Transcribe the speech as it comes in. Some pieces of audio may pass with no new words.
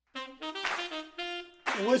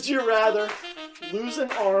Would you rather lose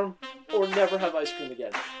an arm or never have ice cream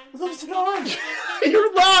again? Lose an arm.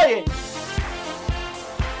 You're lying!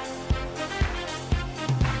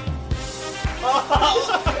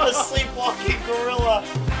 A sleepwalking gorilla.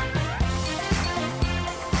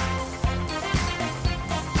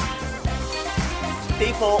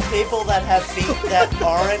 People that have feet that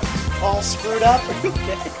aren't all screwed up.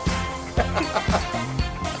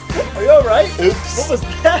 Are you alright? Oops. What was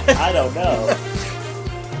that? I don't know.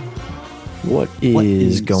 What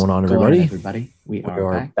is going on, everybody? We We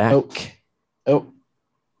are back. Oh,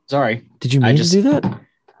 sorry. Did you mean to do that?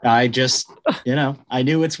 I just, I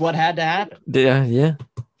knew it's what had to happen. Yeah.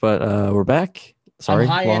 But we're back. Sorry. I'm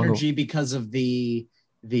high energy because of the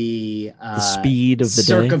speed of the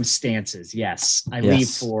circumstances. Yes. I leave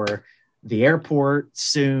Yes. for the airport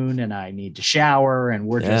soon and I need to shower and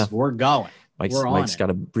we're going. day. We're on Mike's it.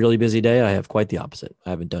 got a really busy day. I have quite the opposite.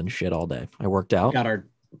 I haven't done shit all day. I worked out.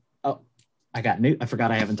 I got news. I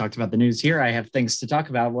forgot I haven't talked about the news here. I have things to talk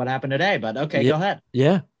about what happened today, but okay, Yeah. go ahead.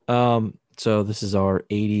 Yeah. So this is our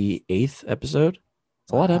 88th episode.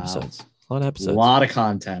 It's a lot of Wow. episodes. A lot of A episodes. lot of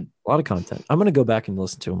content. A lot of content. I'm gonna go back and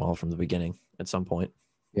listen to them all from the beginning at some point.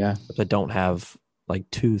 Yeah. I don't have like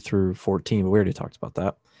 2 through 14, but we already talked about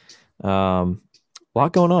that. A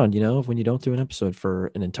lot going on, when you don't do an episode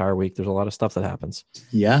for an entire week, there's a lot of stuff that happens.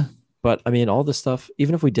 Yeah. But I mean, all this stuff,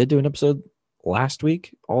 even if we did do an episode last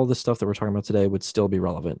week, all the stuff that we're talking about today would still be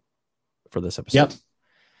relevant for this episode. Yep.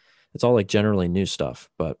 It's all like generally new stuff,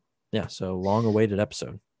 but yeah, so long awaited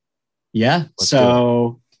episode. Yeah. Let's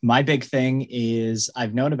So my big thing is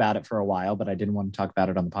I've known about it for a while, but I didn't want to talk about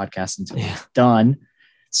it on the podcast until Yeah. it's done.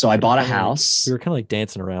 So I bought a Kinda like- house. we were kind of like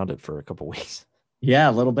dancing around it for a couple weeks. Yeah,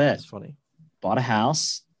 a little bit. It's funny. Bought a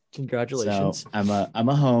house. Congratulations. So I'm a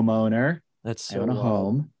homeowner. That's I so own a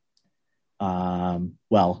wild. home.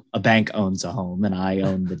 Well, a bank owns a home and I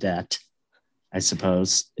own the debt, I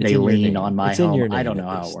suppose. It's They in your lean name. on my It's in your home. I name, don't know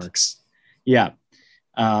at how least. it works. Yeah.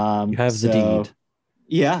 You have the deed.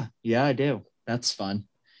 Yeah, I do. That's fun.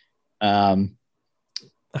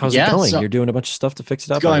 How's yeah, it going? so- You're doing a bunch of stuff to fix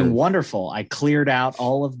it up. It's going wonderful. I cleared out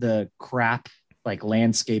all of the crap, like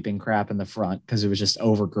landscaping crap in the front because it was just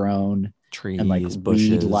overgrown trees, and like bushes.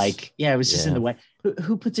 weed. Like, it was just in Yeah. the way.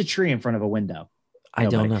 Who puts a tree in front of a window? I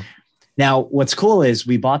don't nobody. know. Now, what's cool is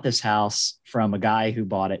we bought this house from a guy who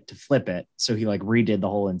bought it to flip it. So he like redid the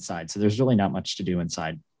whole inside. So there's really not much to do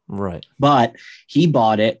inside. Right. But he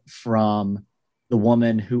bought it from the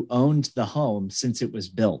woman who owned the home since it was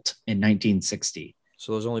built in 1960.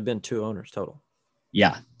 So there's only been 2 owners total.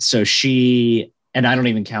 Yeah. So she, and I don't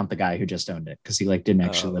even count the guy who just owned it because he like didn't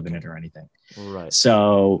actually live in okay. it or anything. Right.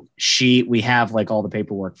 So we have like all the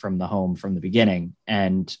paperwork from the home from the beginning.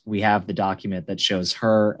 And we have the document that shows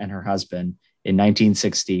her and her husband in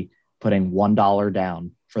 1960 putting $1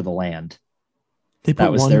 down for the land. They put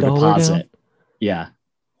That was $1 their deposit. down? Yeah.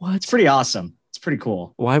 What? It's pretty awesome. It's pretty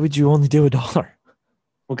cool. Why would you only do $1 Well,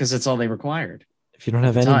 because that's all they required. if you don't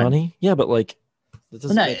have any Time. money? Yeah, but like, that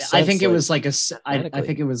doesn't No, make I sense, think it like, was like I mathematically.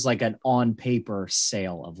 think it was like an on paper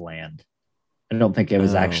sale of land. I don't think it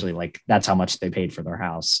was Oh. actually like that's how much they paid for their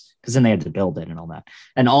house because then they had to build it and all that.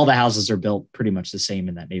 And all the houses are built pretty much the same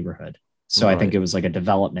in that neighborhood. So I think Right. it was like a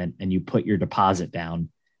development and you put your deposit down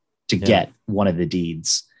to Yeah. get one of the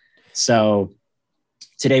deeds. So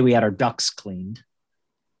today we had our ducks cleaned.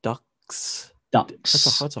 ducts.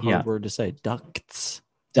 Ducks. That's a hard Yeah, word to say. Ducts.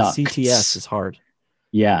 ducks. CTS is hard.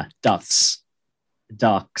 Yeah, ducks.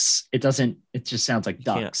 Ducks. It just sounds like You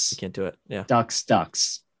ducks. can't do it. Yeah. Ducks.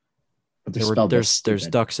 But they're spelled There's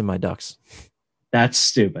stupid. ducks in my ducks. That's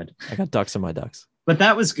stupid. I got ducks in my ducks. But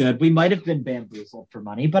that was good. We might have been bamboozled for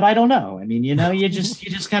money, but I don't know. I mean, you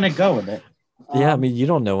just kind of go with it. Yeah, I mean, you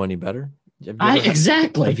don't know any better. Have you ever had-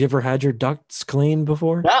 Exactly. Have you ever had your ducts cleaned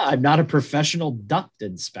before? No, I'm not a professional duct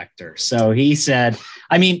inspector. So he said,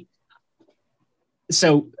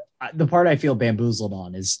 the part I feel bamboozled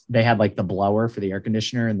on is they had like the blower for the air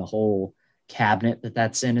conditioner and the whole cabinet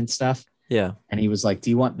that's in and stuff. Yeah. And he was like, do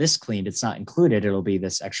you want this cleaned? It's not included. It'll be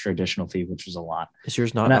this extra additional fee, which was a lot. Is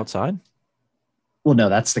yours not And I- outside? Well, no,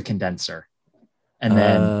 that's the condenser. And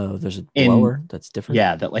then, there's a in- blower that's different.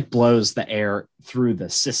 yeah, that like blows the air through the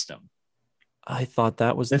system. I thought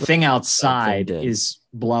that was The thing outside did. is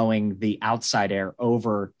blowing the outside air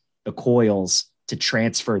over the coils to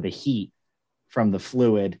transfer the heat from the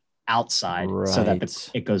fluid outside so that Right.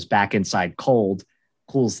 it goes back inside cold,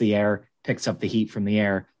 cools the air, picks up the heat from the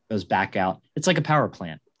air, goes back out. It's like a power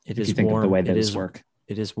plant. It If is you think warm. of the way It that is work.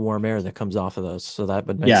 It is warm air that comes off of those, so that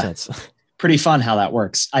would make Yeah. sense. Pretty fun how that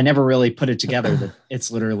works. I never really put it together that it's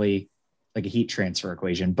literally like a heat transfer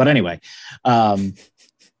equation. But anyway,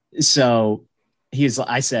 so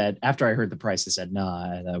I said, after I heard the price, I said,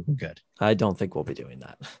 no, we're good. I don't think we'll be doing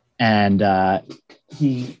that. And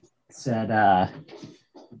he said,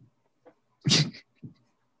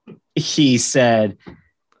 he said,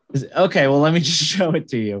 okay, well, let me just show it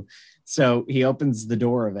to you. So he opens the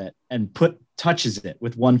door of it and touches it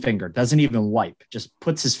with one finger, doesn't even wipe, just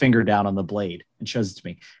puts his finger down on the blade and shows it to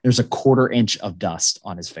me. There's a 1/4 inch of dust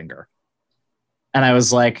on his finger. And I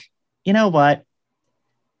was like, you know what?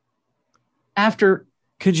 After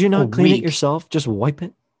Could you not a clean it week- yourself? Just wipe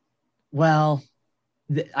it? Well,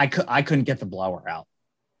 I couldn't get the blower out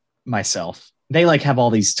myself. They like have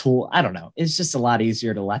all these tools. I don't know. It's just a lot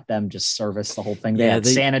easier to let them just service the whole thing. They Yeah, had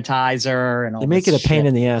sanitizer and all They make it this a pain shit.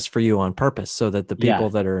 in the ass for you on purpose so that the people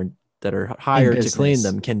that are hired to clean business.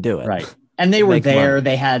 them can do it. Right. And they were Make there. money.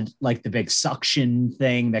 They had like the big suction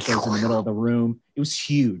thing that goes in the middle of the room. It was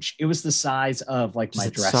huge. It was the size of like Does my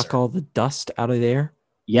it dresser. suck all the dust out of the air?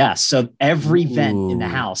 Yeah. So every vent in the Ooh.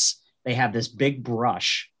 house, they have this big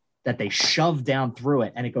brush that they shove down through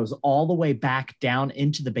it, and it goes all the way back down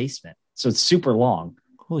into the basement. So it's super long.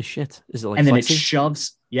 Holy shit. Is it like And then flexi?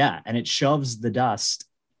 it shoves the dust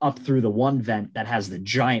up through the one vent that has the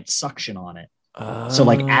giant suction on it. So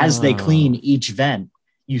like as they clean each vent,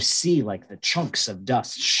 you see like the chunks of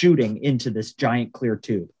dust shooting into this giant clear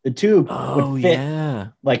tube. The tube would fit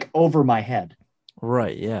like over my head.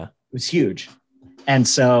 Right. Yeah. It was huge. And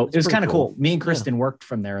so That's it was pretty kind of cool. cool. Me and Kristen worked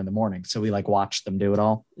from there in the morning. So we like watched them do it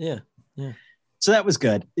all. Yeah. So that was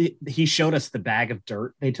good. He showed us the bag of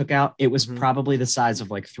dirt they took out. It was Mhm. probably the size of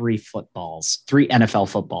like 3 NFL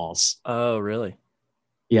footballs. Oh, really?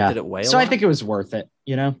 Yeah. Did it weigh a So I lot? think it was worth it,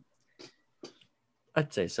 you know?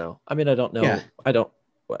 I'd say so. I mean, I don't know. Yeah. I don't.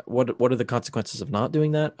 What are the consequences of not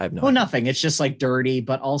doing that? I have no Well, idea. nothing. It's just like dirty,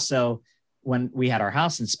 but also when we had our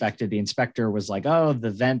house inspected, the inspector was like, oh, the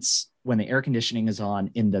vents, when the air conditioning is on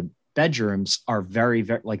in the bedrooms are very,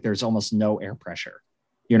 very, like there's almost no air pressure.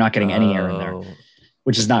 You're not getting any air in there, Oh,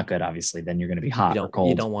 which is not good. Obviously, then you're going to be hot or cold.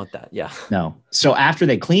 You don't want that. Yeah. No. So after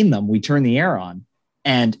they clean them, we turn the air on,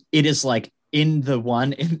 and it is like in the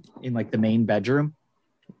one in like the main bedroom,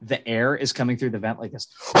 the air is coming through the vent like this.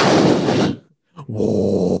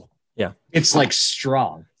 Whoa. Yeah. It's like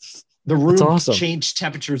strong. The room awesome. changed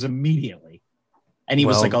temperatures immediately. And he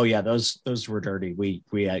was Well- like, oh yeah, those were dirty. We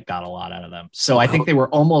got a lot out of them. So I think they were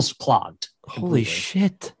almost clogged. Holy completely.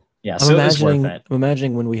 shit. Yeah. I'm So it was worth imagining, it. I'm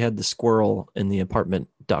imagining when we had the squirrel in the apartment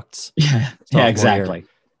ducts. Yeah. Sophomore Yeah, exactly.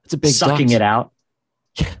 It's a big Sucking duct. it out.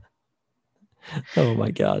 Oh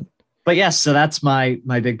my God. But yes, so that's my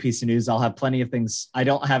big piece of news. I'll have plenty of things. I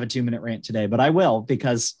don't have a 2-minute rant today, but I will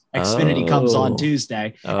because Xfinity comes on Oh.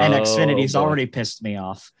 Tuesday, and Oh, Xfinity's boy. already pissed me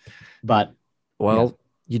off. But Well,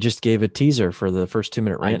 you just gave a teaser for the first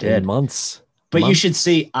 2-minute I rant did. in months. you Months. should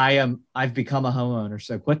see I've become a homeowner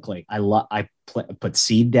so quickly. I put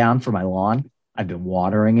seed down for my lawn. I've been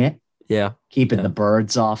watering it, Yeah. keeping Yeah. the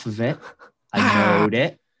birds off of it. I mowed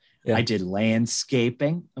it. Yeah. I did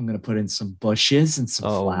landscaping. I'm going to put in some bushes and some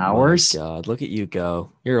Oh flowers. my God. Look at you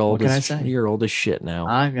go. You're old can I as say? you're old as shit now.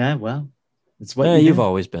 Yeah, well, it's what Yeah, you you've do.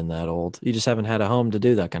 always been that old. You just haven't had a home to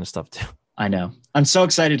do that kind of stuff too. I know. I'm so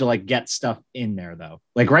excited to like get stuff in there though.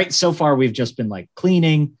 Like right so far we've just been like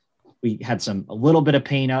cleaning. We had a little bit of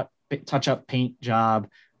touch up paint job.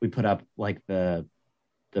 We put up like the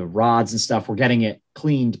rods and stuff. We're getting it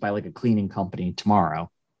cleaned by like a cleaning company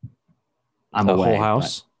tomorrow. I'm The away. whole but-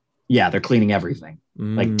 house. Yeah, they're cleaning everything.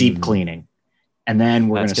 Like deep Mm. cleaning. And then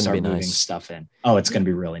we're going That's to gonna start be moving nice. stuff in. Oh, it's going to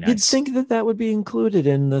be really nice. You'd think that would be included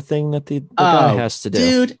in the thing that the guy has to do.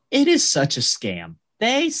 Dude, it is such a scam.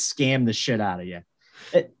 They scam the shit out of you.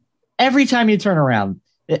 Every time you turn around,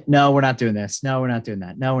 no, we're not doing this. No, we're not doing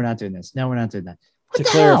that. No, we're not doing this. No, we're not doing that. What To the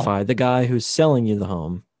hell? clarify, the guy who's selling you the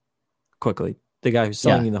home, quickly, the guy who's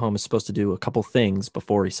selling you the home is supposed to do a couple things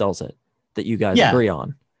before he sells it that you guys Yeah. agree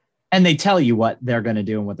on. And they tell you what they're going to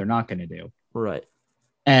do and what they're not going to do. Right.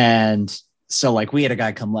 And so, like, we had a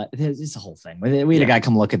guy come. It's a whole thing. We had a guy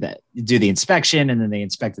come look at do the inspection, and then they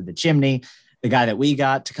inspected the chimney. The guy that we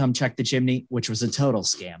got to come check the chimney, which was a total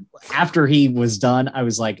scam. After he was done, I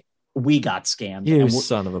was like, "We got scammed." You And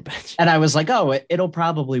son of a bitch. And I was like, oh, it'll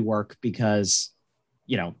probably work because,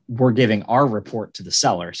 we're giving our report to the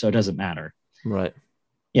seller. So it doesn't matter. Right.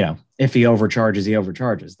 If he overcharges, he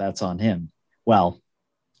overcharges. That's on him. Well,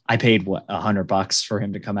 I paid $100 for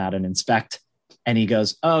him to come out and inspect. And he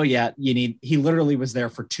goes, oh yeah, he literally was there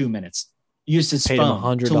for 2 minutes. Used his Paid him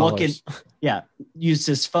phone $100. to look in. Yeah. Used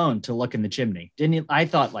his phone to look in the chimney. Didn't he? I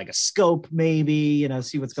thought like a scope, maybe,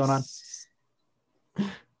 see what's going on.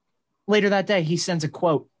 Later that day, he sends a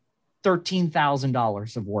quote.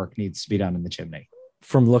 $13,000 of work needs to be done in the chimney.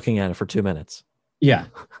 From looking at it for 2 minutes. Yeah.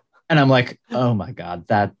 And I'm like, oh my God,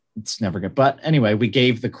 it's never good. But anyway, we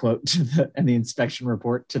gave the quote and the inspection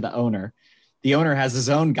report to the owner. The owner has his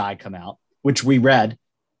own guy come out, which we read.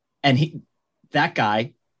 And that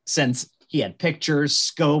guy, since he had pictures,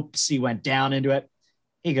 scopes, he went down into it.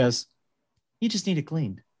 He goes, you just need it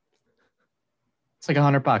cleaned. It's like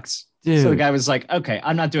 $100. Dude. So the guy was like, okay,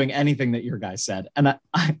 I'm not doing anything that your guy said. And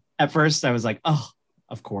I at first I was like, oh,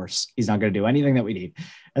 of course, he's not going to do anything that we need.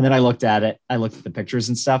 And then I looked at it. I looked at the pictures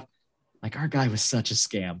and stuff. Like, our guy was such a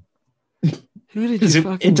scam. Who did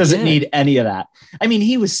you It doesn't get? need any of that. I mean,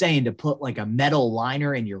 he was saying to put like a metal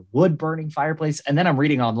liner in your wood burning fireplace. And then I'm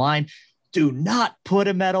reading online, do not put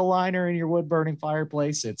a metal liner in your wood burning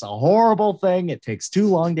fireplace. It's a horrible thing. It takes too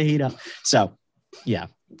long to heat up. So, yeah.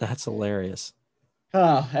 That's hilarious.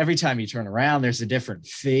 Every time you turn around, there's a different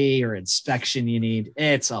fee or inspection you need.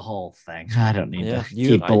 It's a whole thing. I don't need to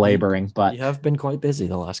keep belaboring, but you have been quite busy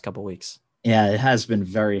the last couple of weeks. Yeah, it has been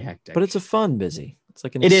very hectic. But it's a fun busy. It's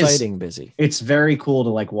like an exciting busy. It's very cool to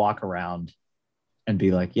like walk around and be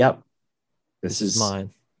like, yep, this is mine.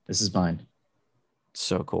 This is mine.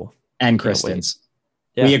 So cool. And Kristen's.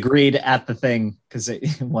 Yeah. We agreed at the thing because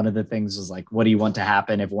one of the things was like, what do you want to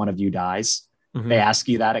happen if one of you dies? Mm-hmm. They ask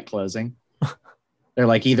you that at closing. They're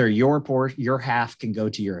like, either your half can go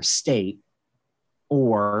to your estate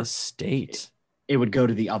or it would go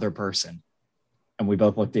to the other person. And we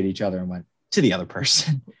both looked at each other and went, to the other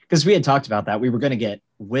person. Because we had talked about that. We were going to get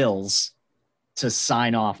wills to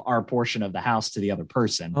sign off our portion of the house to the other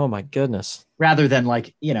person. Oh my goodness. Rather than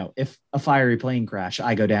like, if a fiery plane crash,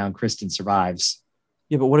 I go down, Kristen survives.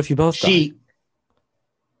 Yeah, but what if you both die?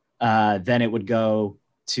 Then it would go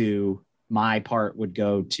to, my part would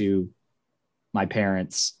go to my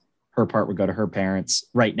parents. Her part would go to her parents.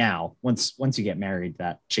 Right now, once you get married,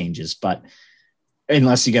 that changes. But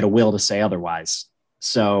unless you get a will to say otherwise.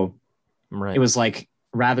 So It was like,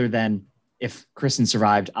 rather than if Kristen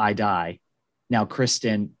survived, I die. Now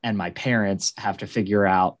Kristen and my parents have to figure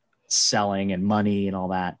out selling and money and all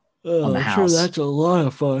that on the house. I'm sure that's a lot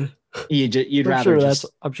of fun.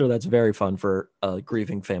 I'm sure that's very fun for a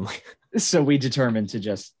grieving family. So we determined to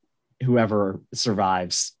just whoever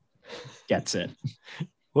survives gets it.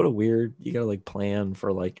 What a weird, you gotta like plan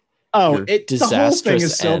for like. Oh, the whole thing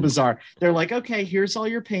is so bizarre. They're like, okay, here's all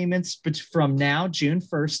your payments, but from now, June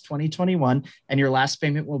 1st, 2021, and your last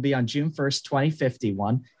payment will be on June 1st,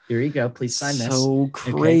 2051. Here you go. Please sign this. So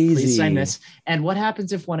crazy. Okay, please sign this. And what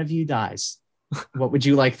happens if one of you dies? What would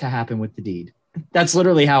you like to happen with the deed? That's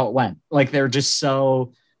literally how it went. Like, they're just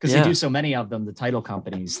so, because they do so many of them, the title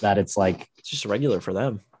companies, that it's like. It's just regular for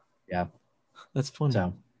them. Yeah. That's fun.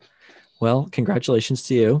 So. Well, congratulations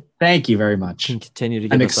to you. Thank you very much. And continue to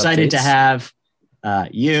give I'm us excited updates. to have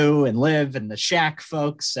you and Liv and the Shack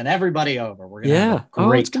folks and everybody over. We're gonna have a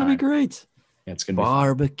great it's gonna be great. Yeah, it's gonna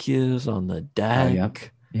barbecues on the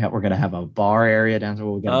deck. Yeah, we're gonna have a bar area down to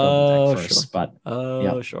we gotta build the deck first. Sure.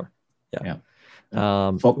 But sure. Yeah.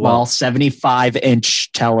 Football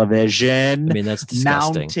 75-inch television. I mean, that's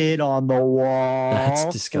disgusting. Mounted on the wall. That's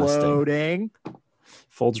disgusting. Floating.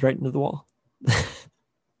 Folds right into the wall.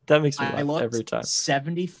 That makes me laugh every time.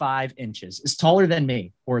 75 inches. It's taller than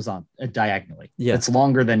me, horizontal, diagonally. Yeah. It's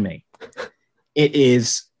longer than me. It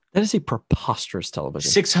is. That is a preposterous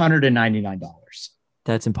television. $699.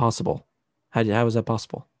 That's impossible. How is that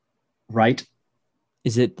possible? Right.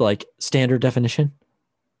 Is it like standard definition?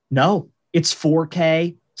 No, it's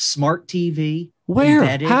 4K, smart TV. Where?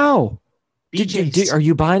 Embedded. How? Are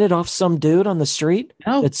you buying it off some dude on the street?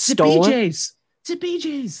 No, it's stolen? BJ's. It's at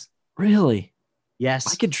BJ's. Really?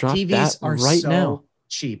 Yes. I could drop TVs that are right so now.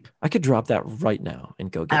 Cheap. I could drop that right now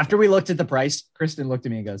and go get After we looked at the price, Kristen looked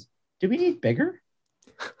at me and goes, do we need bigger?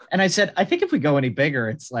 And I said, I think if we go any bigger,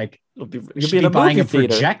 it's like you'll be buying a theater.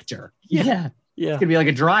 Projector. Yeah. Yeah. It's going to be like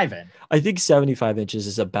a drive-in. I think 75 inches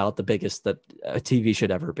is about the biggest that a TV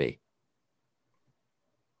should ever be.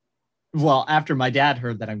 Well, after my dad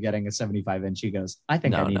heard that I'm getting a 75-inch, he goes, I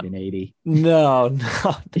think I need an 80. No.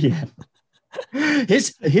 Yeah.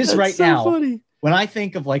 His right so now, funny. When I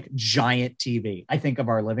think of like giant TV, I think of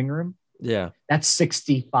our living room. Yeah. That's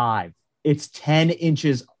 65. It's 10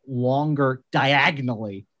 inches longer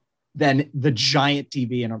diagonally than the giant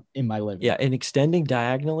TV in my living room. Yeah. And extending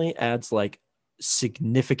diagonally adds like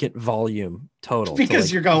significant volume total.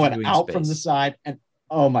 Because you're going out from the side and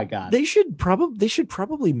oh my God. They should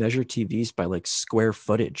probably measure TVs by like square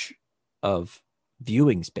footage of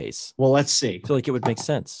viewing space. Well, let's see. I feel like it would make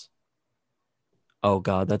sense. Oh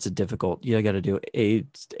God, that's a difficult. You got to do a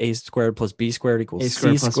squared plus b squared equals a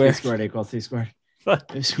squared c plus squared. B squared equals c squared.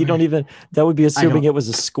 You don't even. That would be assuming it was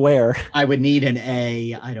a square. I would need an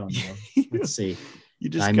A. I don't know. Let's see. You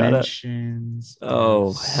just gotta. Dimensions.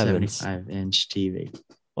 Oh, heavens. 75-inch TV.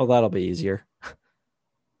 Well, that'll be easier.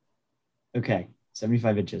 Okay,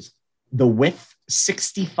 75 inches. The width,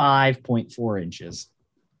 65.4 inches.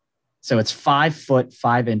 So it's 5 foot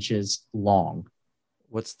 5 inches long,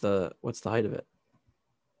 What's the height of it?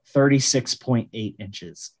 36.8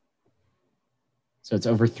 inches. So it's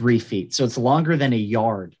over 3 feet. So it's longer than a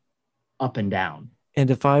yard up and down. And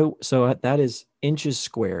so that is inches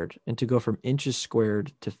squared, and to go from inches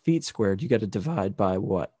squared to feet squared, you got to divide by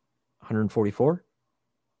what? 144?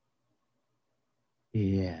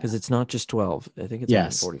 Yeah. Because it's not just 12. I think it's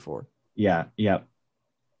Yes. 144. Yeah. Yep.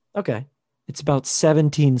 Okay. It's about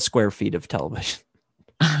 17 square feet of television.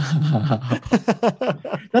 That's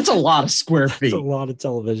a lot of square That's feet. a lot of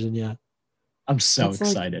television, yeah. I'm so That's like-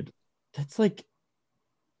 excited. That's like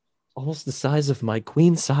almost the size of my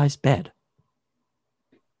queen size bed.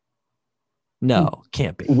 No,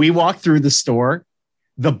 can't be. We walk through the store.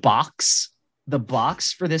 The box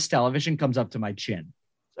for this television comes up to my chin.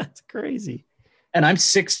 That's crazy. And I'm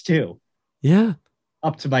 6'2", Yeah.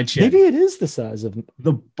 up to my chin. Maybe it is the size of.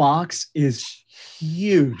 The box is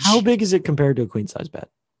huge. How big is it compared to a queen size bed?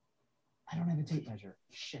 I don't have a tape measure.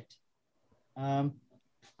 Shit. I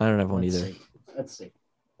don't have one either. Let's see.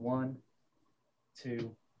 1,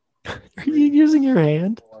 2. Are you using your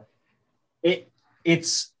hand? 4.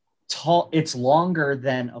 It's tall. It's longer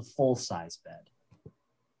than a full size bed.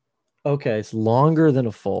 Okay, it's longer than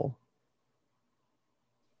a full.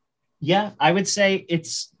 Yeah, I would say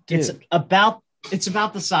it's Dude. about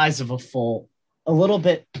the size of a full, a little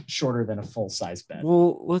bit shorter than a full size bed.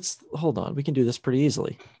 Well, let's hold on. We can do this pretty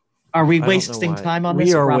easily. Are we I don't know wasting why. time on We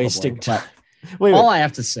this? are Probably, wasting but time. Wait, all I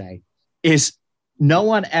have to say is no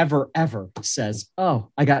one ever says, "Oh,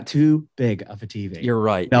 I got too big of a TV." you're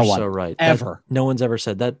right. No You're one so right. ever. No one's ever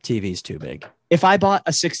said that TV's too big. If I bought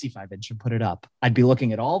a 65-inch and put it up, I'd be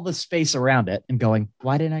looking at all the space around it and going,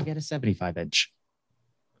 "Why didn't I get a 75-inch?"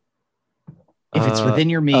 If it's within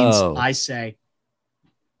your means, I say,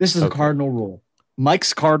 this is a Okay. cardinal rule.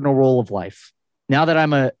 Mike's cardinal rule of life. Now that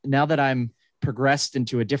I'm progressed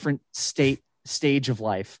into a different stage of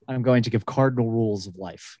life, I'm going to give cardinal rules of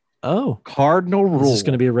life. Oh, Cardinal rule. is this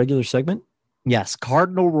going to be a regular segment? Yes,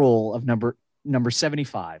 cardinal rule of number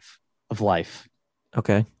 75 of life.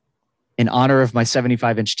 Okay. In honor of my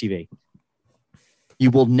 75-inch TV.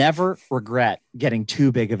 You will never regret getting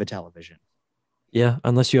too big of a television. Yeah,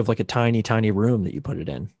 unless you have like a tiny, tiny room that you put it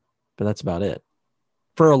in, but that's about it.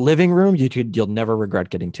 For a living room, you'll never regret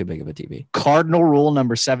getting too big of a TV. Cardinal rule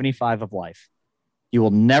number 75 of life. You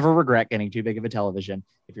will never regret getting too big of a television.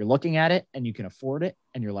 If you're looking at it and you can afford it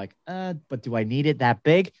and you're like, but do I need it that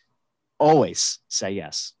big? Always say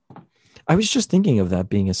yes. I was just thinking of that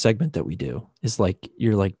being a segment that we do is like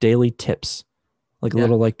your like daily tips, like Yeah.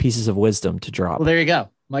 little like pieces of wisdom to drop. Well, there you go.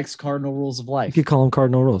 Mike's cardinal rules of You life. could call them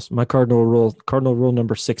cardinal rules. My cardinal rule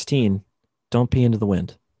number 16, don't pee into the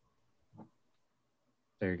wind.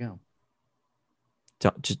 There you go.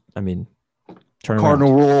 Turn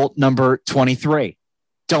Cardinal around. rule number 23.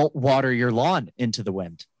 Don't water your lawn into the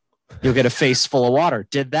wind. You'll get a face full of water.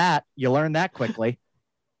 Did that. You learned that quickly.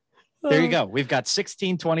 There you go. We've got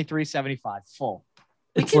 16, 23, 75 full.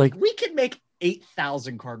 We could make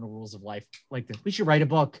 8,000 cardinal rules of life like this. We should write a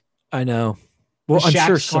book. I know. Well, The I'm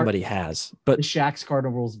sure Shaq's somebody has, The but Shaq's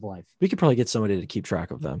cardinal rules of life. we could probably get somebody to keep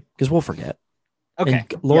track of them because we'll forget. Okay.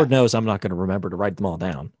 And Lord knows I'm not going to remember to write them all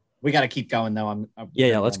down. We got to keep going though. I'm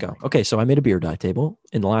Yeah, let's go. Okay, so I made a beer dye table.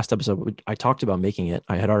 In the last episode, I talked about making it.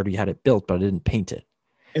 I had already had it built, but I didn't paint it.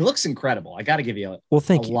 It looks incredible. I got to give you Well, a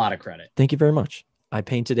thank you. lot of credit. Thank you very much. I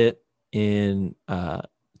painted it in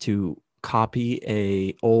to copy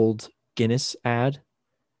a old Guinness ad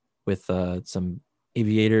with some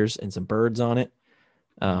aviators and some birds on it.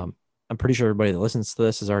 I'm pretty sure everybody that listens to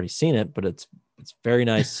this has already seen it, but it's very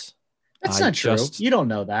nice. That's I not true. just- You don't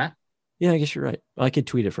know that. Yeah, I guess you're right. I could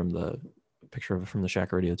tweet it from the picture of it from the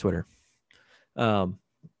Shack Radio Twitter. Yeah,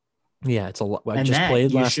 it's a lot. I And just that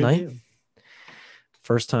played you last should night. do.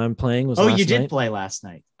 First time playing was Oh, last you did night. play last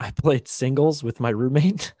night. I played singles with my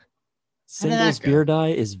roommate. How did that Singles go? beer dye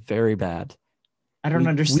is very bad. I don't We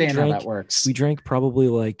understand how drank- that works. We drank probably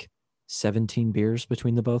like 17 beers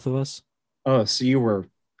between the both of us. Oh, so you were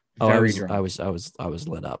Oh, very drunk. I was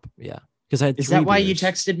lit up. Yeah, because I had. Is 3 that why you beers.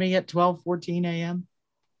 texted me at 12:14 a.m.?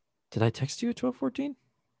 Did I text you at 12:14?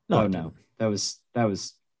 Oh I no, didn't. that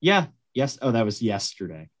was yeah, yes. Oh, that was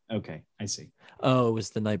yesterday. Okay, I see. Oh, it was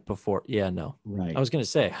the night before. Yeah, no. Right. I was gonna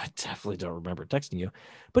say I definitely don't remember texting you,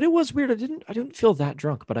 but it was weird. I didn't feel that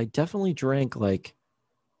drunk, but I definitely drank like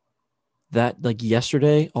that. Like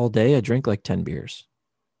yesterday, all day, I drank like 10 beers.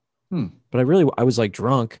 But I was like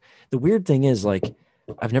drunk. The weird thing is like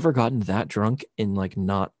I've never gotten that drunk in like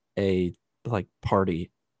not a like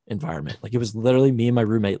party environment. Like it was literally me and my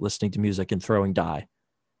roommate listening to music and throwing die,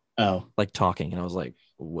 Oh, like talking, and I was like,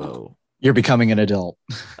 whoa. you're becoming an adult.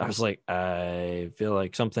 I was like, I feel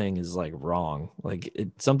like something is like wrong. Like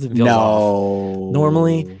something feels off. No.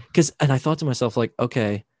 Normally, and I thought to myself, like,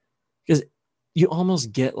 okay, because you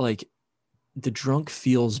almost get like the drunk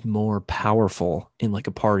feels more powerful in like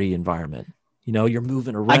a party environment. You know, you're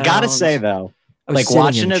moving around. I gotta say though, I was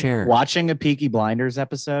like sitting in a chair. watching a Peaky Blinders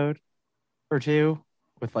episode or two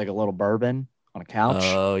with like a little bourbon on a couch.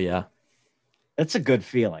 Oh yeah, That's a good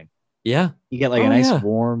feeling. yeah. You get like Oh, a nice yeah.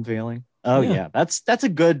 warm feeling. Oh Yeah. yeah. That's a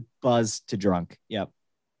good buzz to drunk. Yep.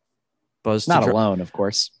 Buzz. Not alone, of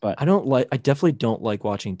course, but I definitely don't like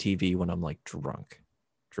watching TV when I'm like drunk,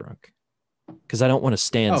 because I don't want to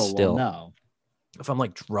stand still. Well, no. If I'm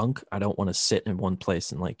like drunk, I don't want to sit in one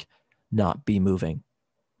place and like not be moving.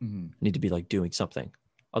 Mhm. I need to be like doing something.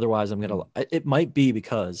 Otherwise, I'm gonna. It might be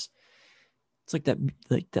because it's like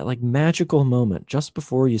that magical moment just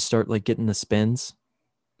before you start like getting the spins.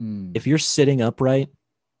 Mm. If you're sitting upright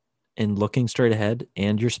and looking straight ahead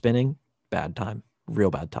and you're spinning, bad time,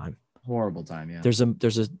 real bad time. Horrible time, yeah. There's a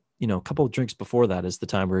couple of drinks before that is the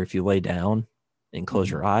time where if you lay down and close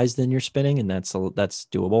your eyes, then you're spinning, and that's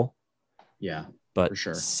doable. Yeah, But for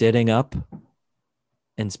sure. sitting up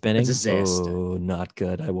and spinning, It's a zest. oh, not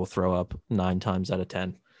good. I will throw up 9 times out of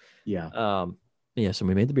 10. Yeah. Yeah. So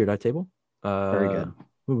we made the beer dive table. Very good.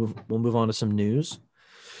 We'll move on to some news.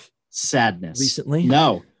 Sadness. Recently?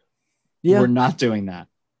 No. Yeah. We're not doing that.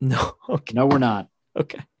 No. Okay. No, we're not.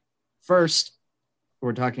 Okay. First,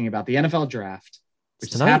 we're talking about the NFL draft, which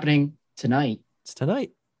It's is tonight. happening tonight. It's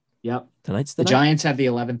tonight. Yep. Tonight's The night. Giants have the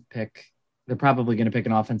 11th pick. They're probably going to pick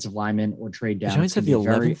an offensive lineman or trade The down. Giants have It's the gonna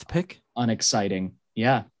be very 11th pick. unexciting.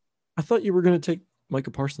 Yeah, I thought you were going to take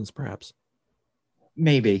Micah Parsons, perhaps.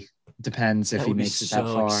 maybe. Depends if That he would be makes it so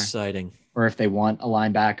that far. exciting. Or if they want a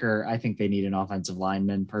linebacker. I think they need an offensive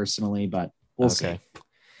lineman personally, but we'll see.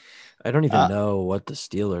 I don't even know what the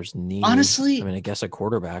Steelers need. Honestly, I mean, I guess a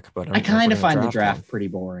quarterback, but I kind of find the draft pretty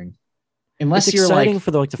boring. Unless It's you're exciting like for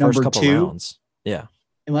the first number couple 2. rounds. Yeah.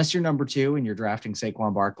 Unless you're number 2 and you're drafting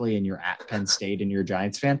Saquon Barkley and you're at Penn State and you're a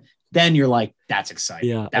Giants fan, then you're like, that's exciting.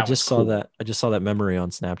 Yeah. That I just was saw cool. that. I just saw that memory on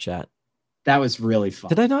Snapchat. That was really fun.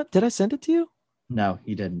 Did I not? Did I send it to you? No,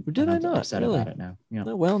 you didn't. Or did I I'm not? upset Really? about it now. Yeah.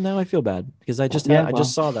 No, well, now I feel bad because I just Yeah, I well.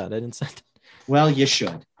 just saw that. I didn't send it. Well, you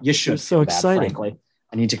should. You should. was so feel bad, exciting. Frankly.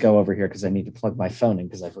 I need to go over here because I need to plug my phone in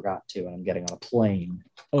because I forgot to, and I'm getting on a plane.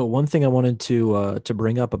 Oh, one thing I wanted to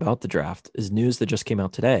bring up about the draft is news that just came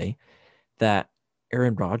out today that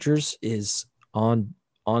Aaron Rodgers is on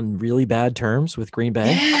really bad terms with Green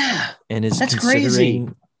Bay Yeah. and is That's considering crazy.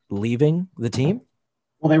 leaving the team.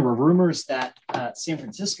 Well, there were rumors that San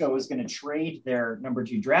Francisco was going to trade their number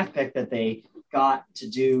 2 draft pick that they got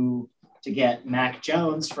to get Mac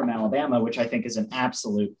Jones from Alabama, which I think is an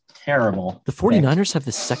absolute terrible. The 49ers have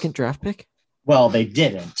the 2nd draft pick. Well, they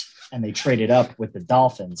didn't, and they traded up with the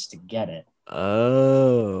Dolphins to get it.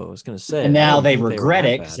 Oh, I was going to say. And I now don't they think were regret that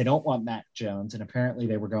it because bad. they don't want Mac Jones, and apparently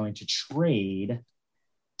they were going to trade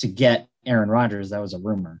to get Aaron Rodgers. That was a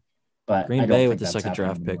rumor, but I Green don't Bay think with the that's 2nd draft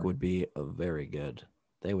happening pick anymore. would be very good.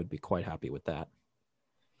 They would be quite happy with that,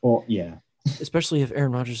 Well, yeah, especially if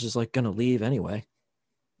Aaron Rodgers is like going to leave anyway.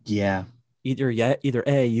 yeah, Either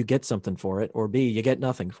A, you get something for it, or B, you get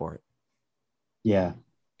nothing for it. yeah.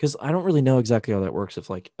 Because I don't really know exactly how that works. If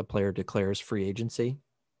like a player declares free agency,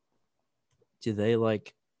 do they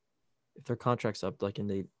like if their contract's up, like can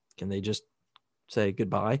they just say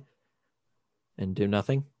goodbye and do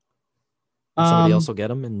nothing? And somebody else will get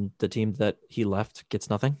him, and the team that he left gets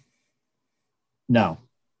nothing. No.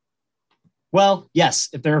 Well, yes.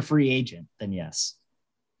 If they're a free agent, then yes.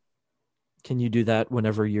 Can you do that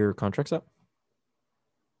whenever your contract's up?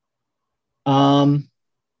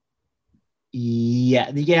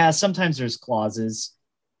 Yeah. Sometimes there's clauses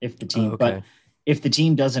if the team, but if the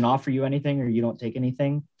team doesn't offer you anything or you don't take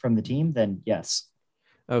anything from the team, then yes.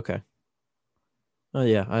 Okay. Oh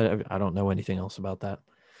yeah, I don't know anything else about that.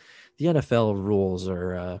 The NFL rules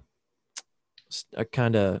are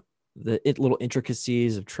kind of the little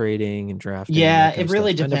intricacies of trading and drafting. Yeah, and that kind it of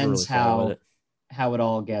really stuff. I never depends followed it. how it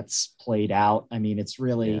all gets played out. I mean, it's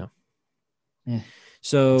really it's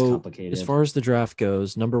So complicated. as far as the draft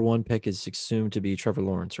goes, number 1 pick is assumed to be Trevor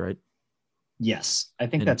Lawrence, right? Yes, I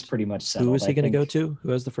think And that's pretty much settled. Who is he going to go to?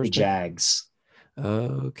 Who has the The first pick? Jags.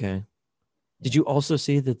 Okay. Did you also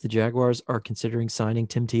see that the Jaguars are considering signing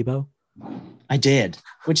Tim Tebow? I did,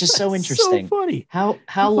 which is so That's interesting. So funny. How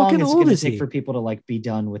How long fucking is it old going to is take he? for people to like be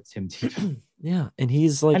done with Tim Tebow? Yeah, and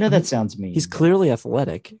he's like, I know that sounds mean. he's but- clearly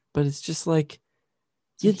athletic, but it's just like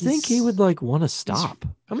You'd think he would like want to stop.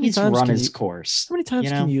 How many He's times run can his you, course. how many times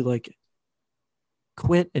you know? can you like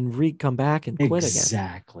quit and come back and quit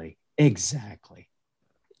again? Exactly.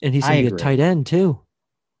 And he's I gonna be agree. a tight end too.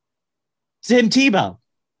 Tim Tebow.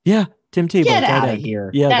 Yeah, Tim Tebow. Get tight out of end.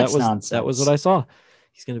 here. Yeah, That's that was what I saw.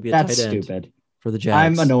 He's gonna be a That's tight end stupid. for the Jags.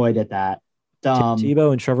 I'm annoyed at that. Tim Dumb.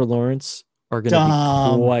 Tebow and Trevor Lawrence are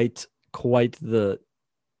gonna be quite the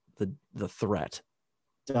threat.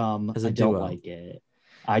 Dumb. As a I don't duo. like it.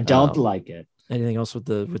 I don't like it. Anything else with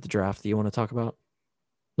the draft that you want to talk about?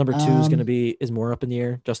 Number 2 is going to be more up in the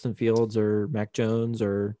air. Justin Fields or Mac Jones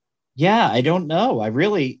or yeah, I don't know.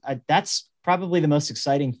 That's probably the most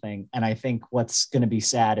exciting thing. And I think what's going to be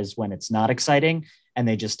sad is when it's not exciting and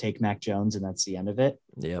they just take Mac Jones and that's the end of it.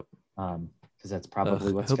 Yep. Because that's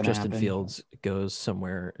probably what's I going hope to happen. Justin Fields goes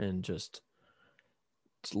somewhere and just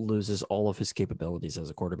loses all of his capabilities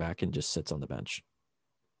as a quarterback and just sits on the bench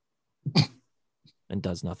and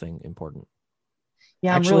does nothing important.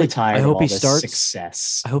 Yeah, I'm really tired. I hope of all he this starts.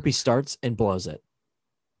 Success. I hope he starts and blows it.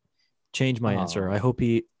 Change my answer. I hope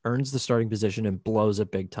he earns the starting position and blows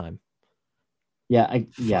it big time. Yeah,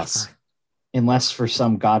 yes. Unless for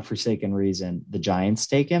some godforsaken reason the Giants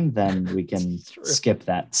take him, then we can skip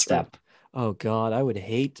that step. Oh God, I would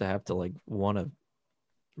hate to have to want to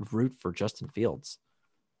root for Justin Fields.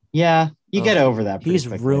 Yeah, you get over that. He's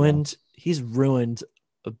ruined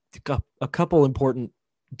a couple important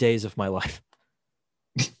days of my life,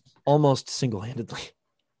 almost single-handedly.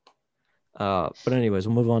 But anyways,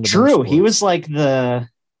 we'll move on to true. He was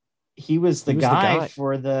the guy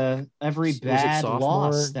for every bad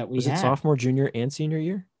loss that we had. Was it sophomore, junior, and senior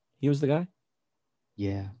year? He was the guy.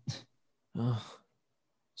 Yeah.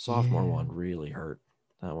 Sophomore one really hurt.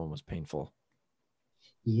 That one was painful.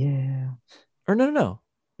 Yeah. Or no.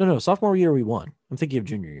 Sophomore year we won. I'm thinking of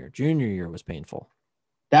junior year. Junior year was painful.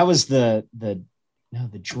 That was the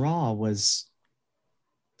draw was.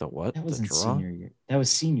 The what? That wasn't senior year. That was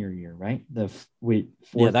senior year, right? Was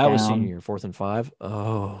senior year, 4th and 5.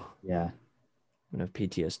 Oh. Yeah. I'm gonna have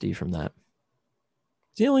PTSD from that.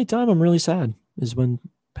 It's the only time I'm really sad is when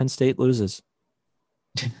Penn State loses.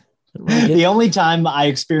 The only time I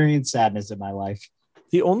experience sadness in my life.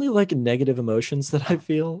 The only negative emotions that I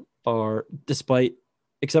feel are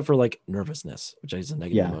except for nervousness, which is a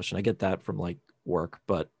negative emotion. I get that from work,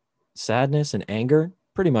 but sadness and anger,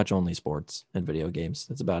 pretty much only sports and video games.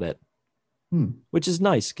 That's about it. Which is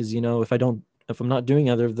nice because if I'm not doing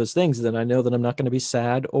either of those things, then I know that I'm not going to be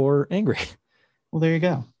sad or angry. Well, there you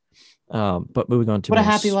go. But moving on to what a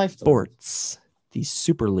happy life. Sports. The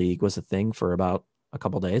Super League was a thing for about a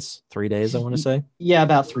couple days, 3 days, I want to say. Yeah,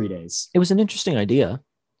 about 3 days. It was an interesting idea,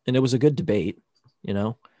 and it was a good debate.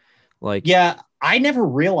 Yeah, I never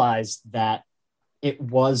realized that it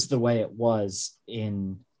was the way it was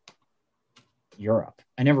in Europe.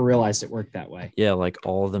 I never realized it worked that way. Yeah,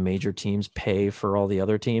 all the major teams pay for all the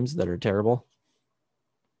other teams that are terrible.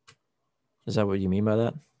 Is that what you mean by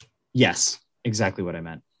that? Yes, exactly what I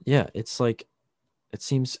meant. Yeah, it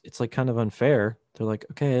seems kind of unfair. They're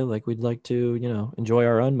okay, we'd like to, enjoy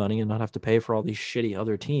our own money and not have to pay for all these shitty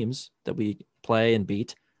other teams that we play and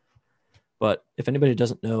beat. But if anybody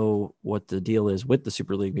doesn't know what the deal is with the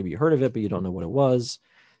Super League, maybe you heard of it, but you don't know what it was.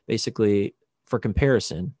 Basically, for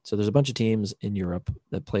comparison, so there's a bunch of teams in Europe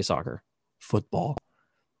that play soccer, football,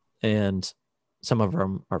 and some of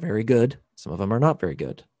them are very good. Some of them are not very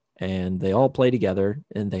good. And they all play together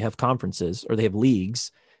and they have conferences or they have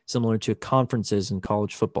leagues similar to conferences in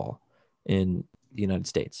college football in the United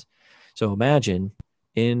States. So imagine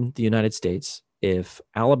in the United States, if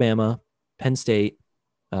Alabama, Penn State,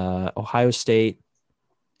 Ohio State,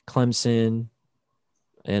 Clemson,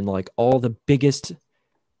 and all the biggest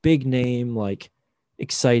big name,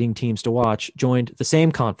 exciting teams to watch joined the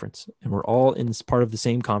same conference and we're all in part of the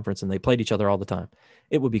same conference and they played each other all the time.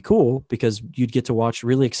 It would be cool because you'd get to watch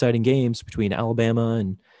really exciting games between Alabama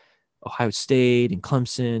and Ohio State and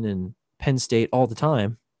Clemson and Penn State all the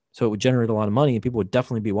time. So it would generate a lot of money and people would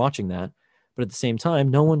definitely be watching that. But at the same time,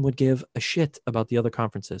 no one would give a shit about the other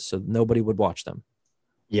conferences. So nobody would watch them.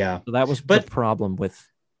 Yeah. So that was the problem with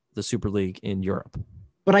the Super League in Europe.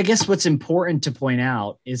 But I guess what's important to point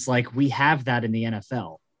out is we have that in the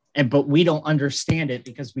NFL, but we don't understand it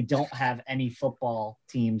because we don't have any football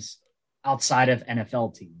teams outside of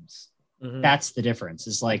NFL teams. Mm-hmm. That's the difference.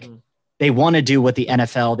 Is they want to do what the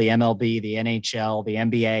NFL, the MLB, the NHL, the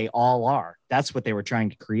NBA all are. That's what they were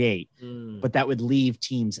trying to create. But that would leave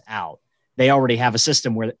teams out. They already have a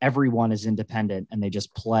system where everyone is independent and they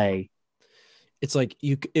just play. It's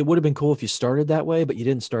it would have been cool if you started that way, but you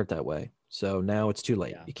didn't start that way. So now it's too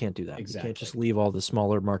late. Yeah. You can't do that. Exactly. You can't just leave all the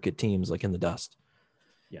smaller market teams in the dust.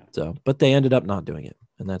 Yeah. So, but they ended up not doing it,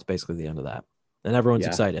 and that's basically the end of that. And everyone's Yeah.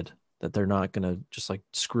 excited that they're not going to just like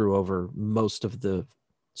screw over most of the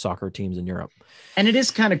soccer teams in Europe. And it is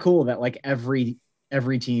kind of cool that like every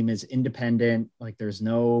team is independent. Like there's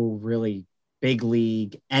no really big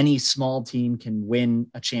league. Any small team can win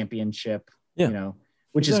a championship, Yeah, you know,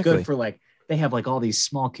 which exactly. is good for like, they have like all these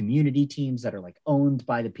small community teams that are like owned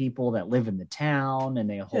by the people that live in the town, and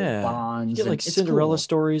they hold Yeah, bonds. you get and like it's Cinderella cool.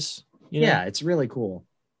 stories. You know? Yeah, it's really cool.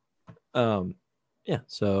 Yeah.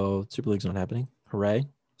 So Super League's not happening. Hooray!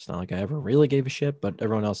 It's not like I ever really gave a shit, but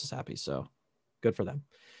everyone else is happy, so good for them.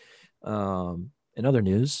 In other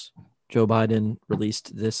news, Joe Biden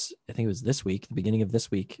released this. I think it was this week, the beginning of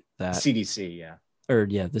this week, that CDC, yeah.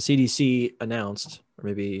 the CDC announced, or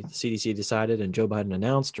maybe the CDC decided and Joe Biden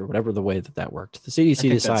announced, or whatever the way that worked. The CDC I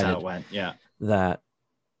think decided that's how it went. Yeah. that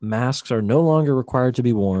masks are no longer required to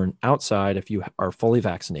be worn outside if you are fully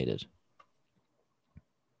vaccinated.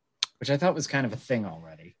 Which I thought was kind of a thing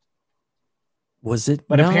already. Was it?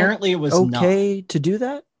 But not apparently it was okay to do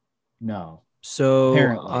that. No. So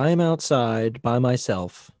Apparently. I'm outside by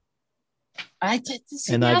myself.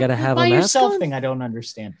 And I gotta have a by mask yourself on? thing. I don't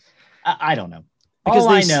understand. I don't know. Because All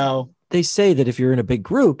they I s- know, They say that if you're in a big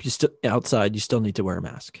group, you still outside, you still need to wear a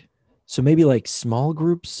mask. So maybe like small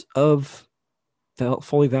groups of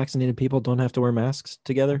fully vaccinated people don't have to wear masks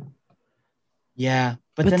together. yeah.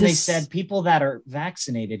 But But then they this- said people that are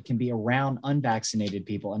vaccinated can be around unvaccinated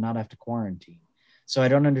people and not have to quarantine. So I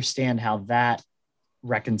don't understand how that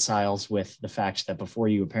reconciles with the fact that before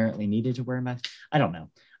you apparently needed to wear a mask. I don't know.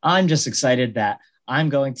 I'm just excited that I'm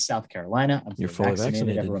going to South Carolina. I'm You're fully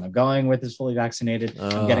vaccinated. Everyone I'm going with is fully vaccinated.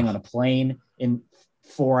 I'm Ugh. getting on a plane in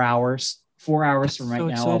 4 hours. 4 hours from right so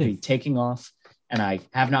now, exciting. I'll be taking off. And I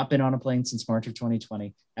have not been on a plane since March of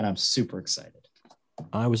 2020. And I'm super excited.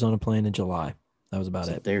 I was on a plane in July. That was about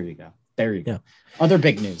So it. there you go. There you go. Yeah. Other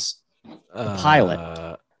big news pilot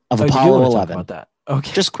of you do Apollo wanna talk 11. about that.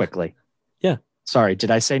 Okay. Just quickly. Yeah. Sorry,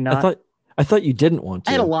 did I say not? I thought you didn't want to.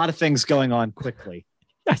 I had a lot of things going on quickly.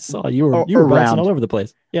 I saw you were Or- bouncing around. all over the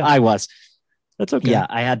place. Yeah, I was. that's okay. Yeah,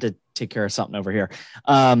 I had to take care of something over here.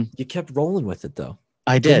 You kept rolling with it though.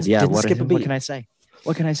 I did. Yeah. Didn't What, skip a what beat. can I say?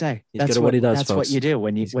 What can I say? He's good at what he does, That's folks. what you do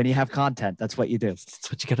when you He's- when you have content. That's what you do.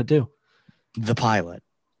 That's what you got to do. The pilot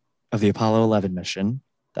of the Apollo 11 mission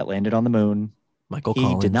that landed on the moon. Michael He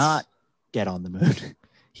Collins did not get on the moon.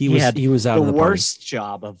 He had was out The of the party. worst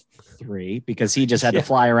job of 3 because he just had Yeah. to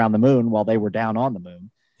fly around the moon while they were down on the moon.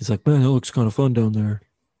 He's like, man, that looks kind of fun down there.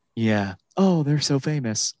 Yeah. Oh, they're so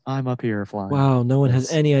famous. I'm up here flying. Wow, no one has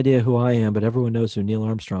Yes. any idea who I am, but everyone knows who Neil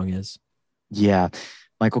Armstrong is. Yeah.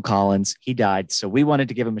 Michael Collins, he died. So we wanted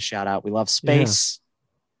to give him a shout out. We love space.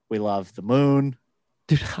 We love the moon.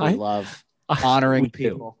 Dude, We love honoring we do.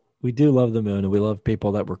 people. We do love the moon, and we love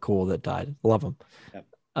people that were cool that died. Love them. Yep.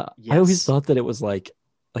 I Yes. always thought that it was like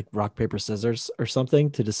rock paper scissors or something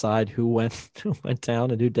to decide who went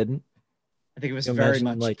down and who didn't. I think it was You very imagine,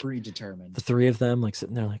 much like, predetermined. The 3 of them like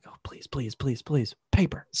sitting there like, oh please, please, please, please,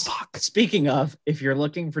 paper. Fuck. Speaking of, if you're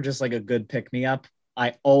looking for just like a good pick me up,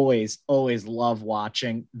 I always love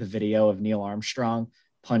watching the video of Neil Armstrong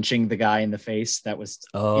punching the guy in the face that was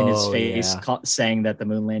in his face Yeah. saying that the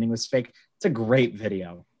moon landing was fake. It's a great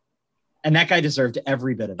video. And that guy deserved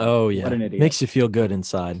every bit of it. Oh yeah, What an idiot. makes you feel good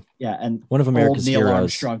inside. Yeah, and One of old America's Neil heroes.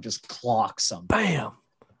 Armstrong just clocks him. Bam.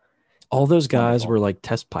 All those guys Wonderful. were like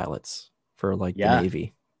test pilots for like Yeah. the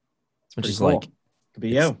Navy, which Pretty is cool. like Could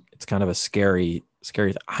be it's, you. it's kind of a scary.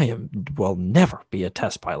 I will never be a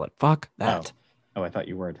test pilot. Fuck that. Oh, I thought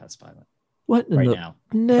you were a test pilot What in right the now.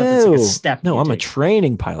 that's like no? a step No, you I'm a take.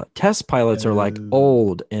 training pilot. Test pilots are like Oh.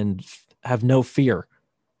 old and have no fear,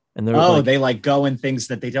 and they're Oh, like, they like go in things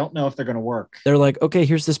that they don't know if they're going to work. they're like, okay,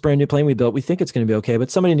 here's this brand new plane we built. We think it's going to be okay,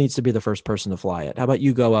 but somebody needs to be the first person to fly it. How about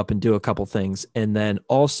you go up and do a couple things, and then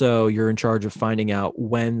also you're in charge of finding out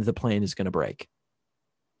when the plane is going to break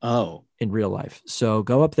Oh, in real life. So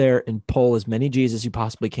go up there and pull as many G's as you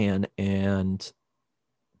possibly can,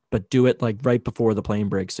 but do it like right before the plane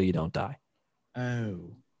breaks so you don't die.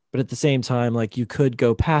 oh, But at the same time, like you could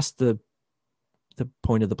go past the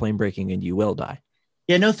point of the plane breaking and you will die.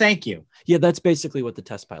 yeah. No, thank you. Yeah, that's basically what the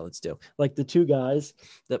test pilots do. Like the 2 guys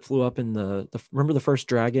that flew up in the remember the first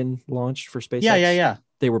Dragon launch for SpaceX? Yeah.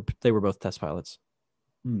 They were both test pilots.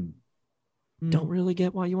 Hmm. Don't really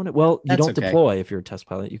get why you want it. Well, you That's don't okay. deploy if you're a test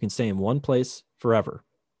pilot. You can stay in one place forever,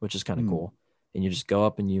 which is kind of Hmm. cool. And you just go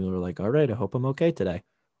up and you're like, all right, I hope I'm okay today.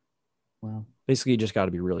 Well, Basically, you just got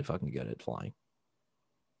to be really fucking good at flying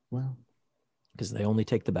well. because they only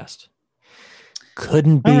take the best.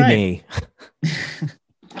 Couldn't be All right. me.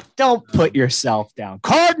 Don't put yourself down.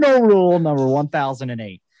 Cardinal rule number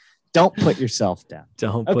 1008. Don't put yourself down.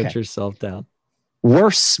 Don't Okay. put yourself down.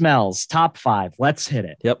 Worst smells, top 5. Let's hit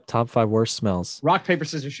it. Yep. Top 5 worst smells. Rock, paper,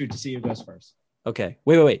 scissors, shoot to see who goes first. Okay.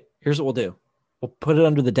 Wait. Here's what we'll do. We'll put it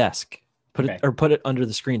under the desk. Put Okay. it under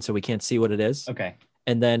the screen so we can't see what it is. Okay.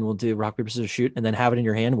 And then we'll do rock, paper, scissors, shoot, and then have it in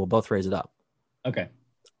your hand and we'll both raise it up. Okay.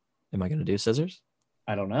 Am I going to do scissors?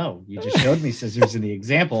 I don't know. You just showed me scissors in the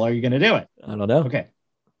example. Are you going to do it? I don't know. Okay.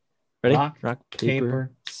 Ready? Rock,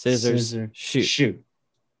 paper, scissors, shoot. Shoot.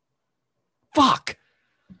 Fuck.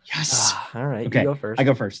 Yes. All right. Okay. You go first. I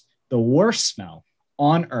go first. The worst smell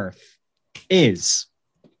on earth is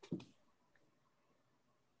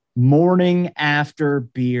morning after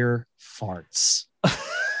beer farts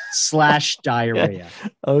 / diarrhea.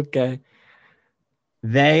 Okay.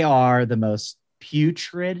 They are the most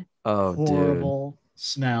putrid, Oh, horrible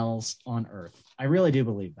smells on earth. I really do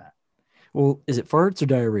believe that. Well, is it farts or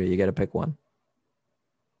diarrhea? You got to pick one.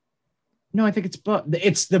 No, I think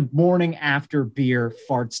it's the morning after beer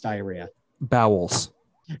farts diarrhea. Bowels.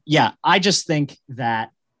 Yeah, I just think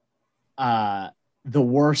that the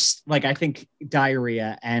worst, like I think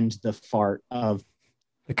diarrhea and the fart of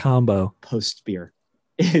The combo. post beer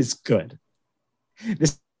is good.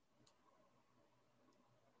 This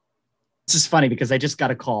is funny because I just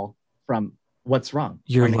got a call from what's wrong.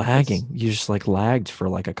 You're I think lagging. You just like lagged for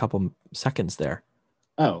like a couple seconds there.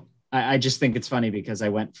 I just think it's funny because I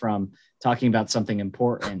went from talking about something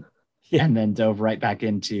important Yeah. and then dove right back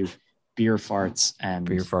into beer farts and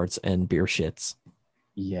Beer farts and beer shits.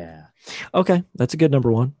 yeah. Okay, that's a good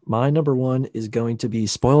number one. My number one is going to be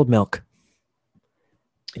spoiled milk.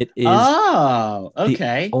 It is Oh,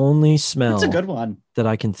 okay. only smell That's a good one. that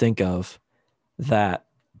I can think of that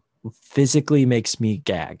physically makes me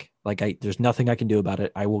gag. Like there's nothing I can do about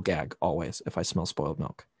it. I will gag always if I smell spoiled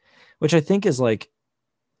milk, which I think is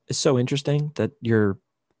so interesting that your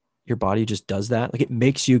body just does that. Like it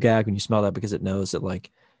makes you gag when you smell that because it knows that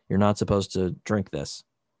like you're not supposed to drink this.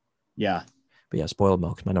 Yeah, But yeah, spoiled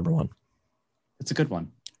milk is my number one. it's a good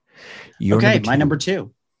one. Your Okay, number my two. number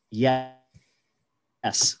 2.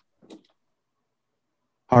 Yes.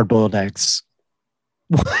 Hard-boiled eggs.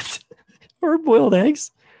 What? Hard boiled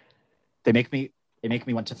eggs? They make me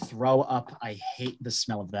want to throw up. I hate the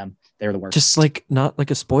smell of them. They're the worst. Just like not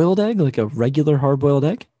like a spoiled egg, like a regular hard boiled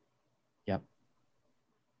egg? Yep.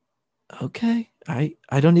 Okay. I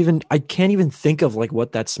can't even think of like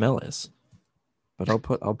what that smell is. But I'll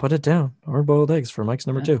put it down. Hard boiled eggs for Mike's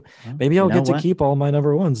number 2. Well, Maybe I'll you know get to what? keep all my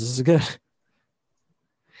number ones. This is good.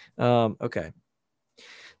 Okay.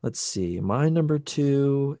 Let's see. My number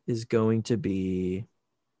 2 is going to be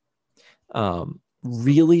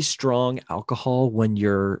really strong alcohol when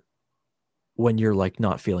you're like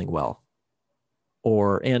not feeling well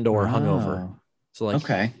or hungover. Oh, So like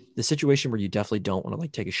okay. the situation where you definitely don't want to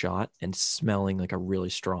like take a shot and smelling like a really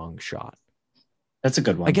strong shot. That's a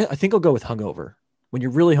good one. I think I'll go with hungover. When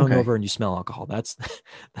you're really Okay. hungover and you smell alcohol, that's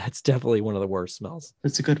definitely one of the worst smells.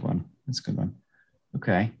 That's a good one. That's a good one.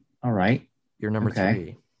 Okay. All right. You're number Okay.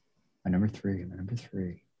 3. My number three.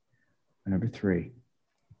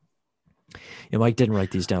 And Mike didn't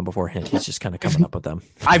write these down beforehand. He's just kind of coming up with them.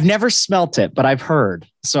 I've never smelt it, but I've heard.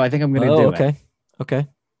 So I think I'm going to do okay. it. Okay.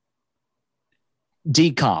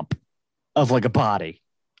 Decomp of like a body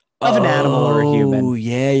of an animal or a Oh, human.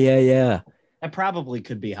 yeah. That probably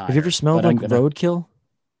could be higher. Have you ever smelled but I'm like gonna- roadkill?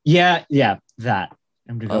 Yeah, that.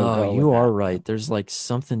 I'm gonna go Oh, with you are that. right. There's like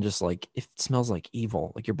something just like it smells like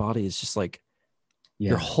evil. Like your body is just like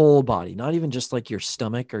your Yeah. whole body, not even just like your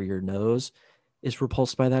stomach or your nose is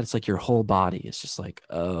repulsed by that. It's like your whole body is just like,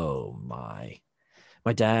 oh my.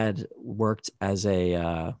 My dad worked as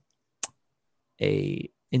a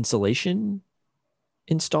insulation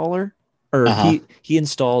installer, or Uh-huh. he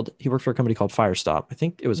worked for a company called Firestop. I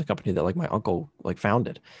think it was a company that like my uncle like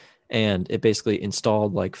founded, and it basically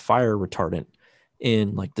installed like fire retardant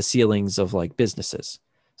in like the ceilings of like businesses.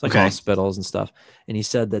 It's like Okay. hospitals and stuff. And he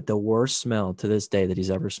said that the worst smell to this day that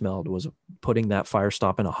he's ever smelled was putting that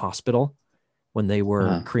Firestop in a hospital when they were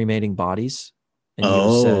Uh-huh. cremating bodies. And he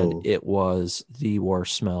just said Oh. it was the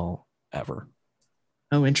worst smell ever.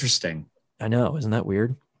 Oh, interesting. I know, isn't that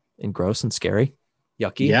weird and gross and scary?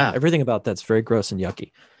 Yucky. Yeah. Everything about that's very gross and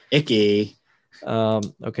yucky. Icky.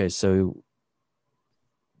 Okay, so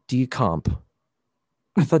decomp.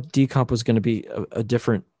 I thought decomp was going to be a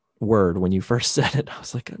different word when you first said it. I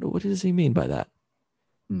was like, what does he mean by that?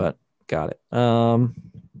 Hmm. But got it.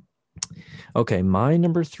 Okay, my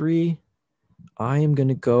number 3, I am going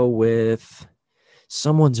to go with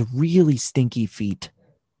someone's really stinky feet.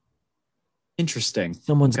 Interesting.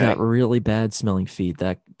 Someone's Okay. got really bad smelling feet.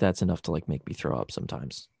 That's enough to like make me throw up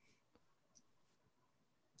sometimes.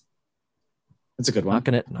 That's a good one.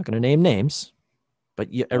 Not gonna name names, but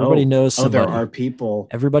everybody knows Oh, somebody. there are people.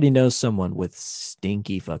 Everybody knows someone with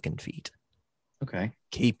stinky fucking feet. Okay.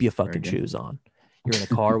 Keep your fucking Very good. shoes on. You're in a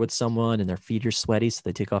car with someone and their feet are sweaty, so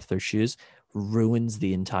they take off their shoes, ruins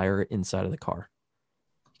the entire inside of the car.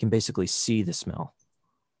 You can basically see the smell.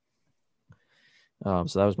 So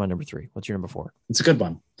that was my number 3. What's your number 4? It's a good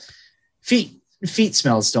one. Feet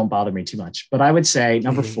smells don't bother me too much, but I would say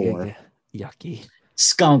number 4, Yucky.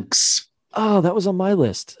 skunks. Oh, that was on my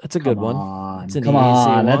list. That's a good one. It's an easy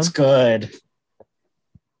one. That's good.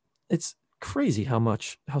 It's crazy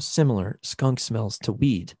how similar skunk smells to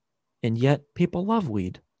weed, and yet people love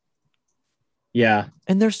weed. Yeah.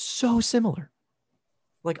 And they're so similar.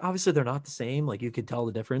 Like, obviously they're not the same. Like, you could tell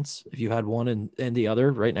the difference. If you had one and the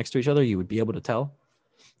other right next to each other, you would be able to tell.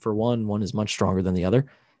 For one is much stronger than the other,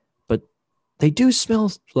 but they do smell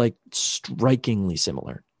like strikingly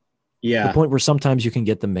similar. Yeah. To the point where sometimes you can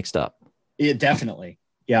get them mixed up. Yeah, definitely.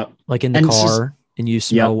 Yeah. Like in the car, and you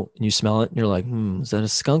smell it, and you're like, is that a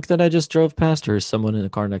skunk that I just drove past, or is someone in the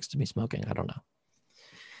car next to me smoking? I don't know.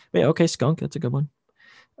 But yeah, okay, skunk. That's a good one.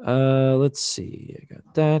 Let's see. I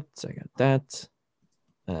got that.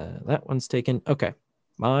 That one's taken. Okay.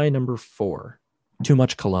 My number 4. Too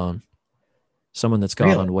much cologne. Someone that's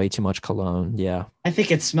got on way too much cologne. Yeah. I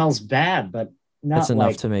think it smells bad, but not that's enough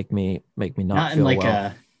like, to make me not in feel like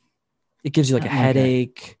well. It gives you like a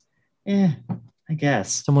headache. Yeah, I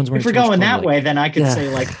guess. Someone's wearing if we're too much going cologne, that way, then I could yeah. say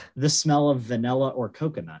like the smell of vanilla or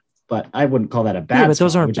coconut, but I wouldn't call that a bad Yeah, but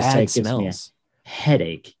those smell. I aren't would just say bad it gives me a smells.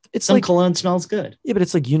 headache. It's Some like cologne smells good. Yeah, but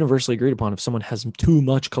it's like universally agreed upon if someone has too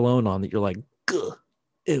much cologne on that you're like, ugh,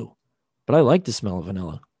 ew. But I like the smell of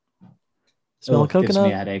vanilla. Smell of Gives me a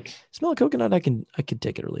coconut. headache. Smell of coconut, I could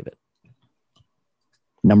take it or leave it.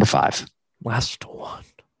 Number 5. Last one.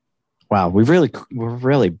 Wow, we're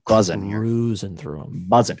really buzzing here. Cruising through them.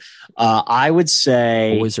 Buzzing. I would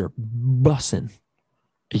say Boys are bussing.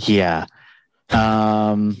 Yeah.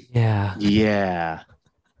 Yeah. Yeah.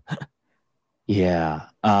 Yeah.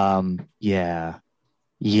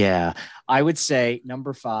 Yeah. I would say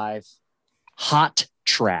number 5, hot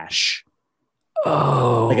trash.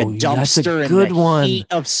 Oh, Like a dumpster that's a good in the one. heat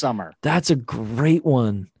of summer. That's a great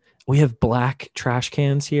one. We have black trash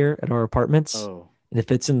cans here at our apartments. Oh. And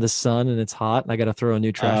if it's in the sun and it's hot and I got to throw a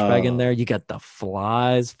new trash bag in there, you got the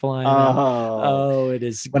flies flying out. Oh, it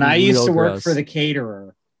is. When I used to work gross. for the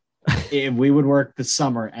caterer, we would work the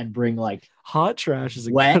summer and bring like hot trash is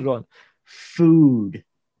a wet good one. Food,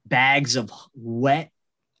 bags of wet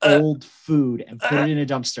old food, and put it in a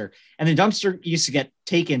dumpster. And the dumpster used to get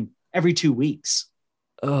taken every 2 weeks.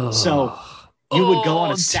 So you would go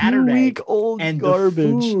on a Saturday and garbage.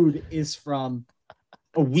 The food is from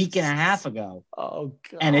a week and a half ago. Oh,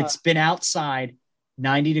 God. And it's been outside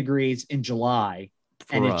 90 degrees in July.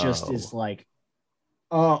 And it just is like,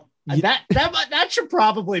 that should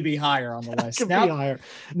probably be higher on the list. Now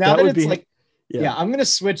that it's like, yeah, I'm going to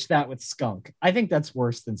switch that with skunk. I think that's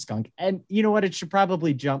worse than skunk. And you know what? It should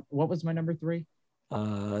probably jump. What was my number 3?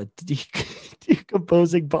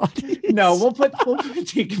 Decomposing bodies. No, we'll put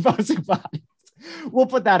decomposing bodies. We'll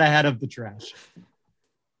put that ahead of the trash.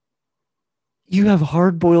 You have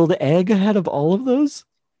hard-boiled egg ahead of all of those?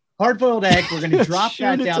 Hard-boiled egg. We're going to drop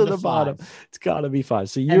that down to the 5. Bottom. It's got to be 5.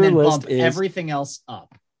 So and your then list bump is everything else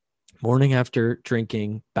up. Morning after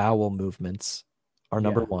drinking bowel movements are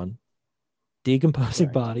number 1.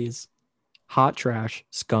 Decomposing bodies, hot trash,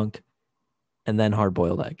 skunk, and then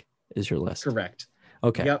hard-boiled egg is your list. Correct.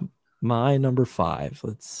 Okay. Yep. My number 5.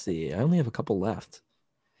 Let's see. I only have a couple left.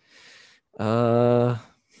 Damn,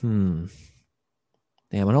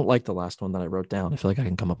 I don't like the last one that I wrote down. I feel like I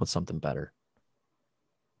can come up with something better.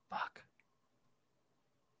 Fuck.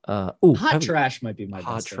 Hot trash might be my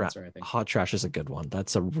best answer, I think. Hot trash is a good one.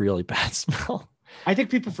 That's a really bad smell. I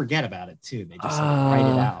think people forget about it too. They just write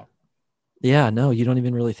it out. Yeah, no, you don't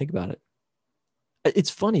even really think about it. It's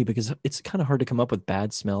funny because it's kind of hard to come up with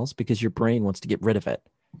bad smells because your brain wants to get rid of it.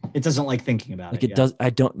 It doesn't like thinking about it. It does.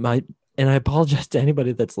 And I apologize to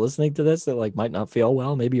anybody that's listening to this that like might not feel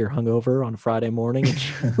well. Maybe you're hungover on a Friday morning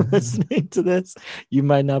and you're listening to this. You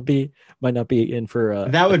might not be in for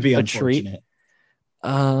that would be a unfortunate.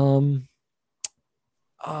 Treat.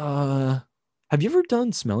 Have you ever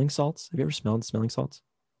done smelling salts? Have you ever smelled smelling salts?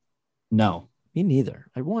 No. Me neither.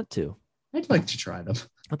 I want to. I'd like to try them.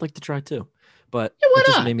 I'd like to try too. But yeah, it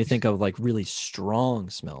just made me think of like really strong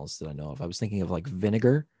smells that I know of. I was thinking of like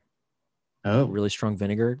vinegar. Oh, really strong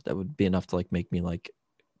vinegar that would be enough to like make me like,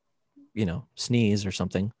 sneeze or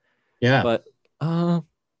something. Yeah. But I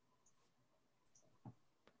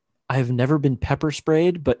I've never been pepper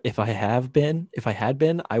sprayed, but if I had been,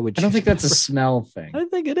 I would. I don't choose think that's a pepper. smell thing. I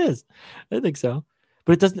think it is. I think so.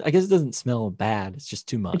 But it doesn't. I guess it doesn't smell bad. It's just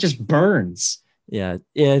too much. It just burns. Yeah.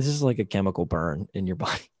 It's just like a chemical burn in your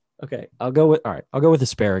body. Okay, I'll go with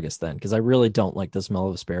asparagus then, because I really don't like the smell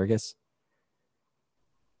of asparagus.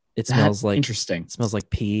 It smells like interesting. It smells like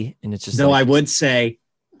pee, and it's just. Though like, I would say,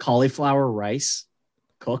 cauliflower rice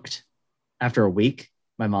cooked after a week.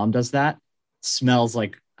 My mom does that. Smells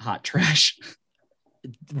like hot trash.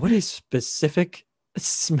 what a specific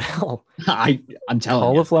smell. I'm telling you.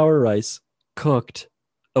 Cauliflower rice cooked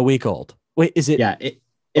a week old. Wait, is it? Yeah,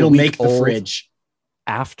 it'll week make the old? fridge.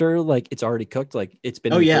 After like it's already cooked, like it's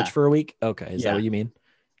been Oh, in the yeah. fridge for a week. Okay, is that Yeah. what you mean?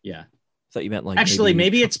 Yeah. I thought you meant like Actually,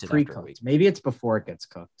 maybe you it's cooked it after a pre-cooked. week. Maybe it's before it gets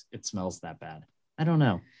cooked. It smells that bad. I don't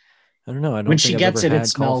know. I don't know. I don't When think she I've gets ever it, had it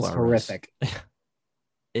smells cauliflower rice. horrific.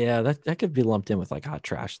 Yeah, that could be lumped in with like hot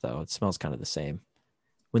trash though. It smells kind of the same.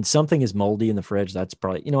 When something is moldy in the fridge, that's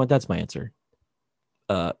probably what, that's my answer.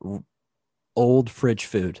 Old fridge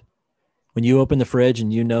food. When you open the fridge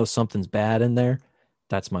and you know something's bad in there,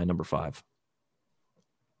 that's my number 5.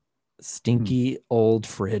 Stinky old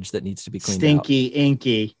fridge that needs to be cleaned Stinky,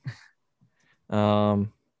 inky. out.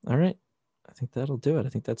 All right. I think that'll do it. I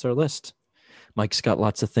think that's our list. Mike's got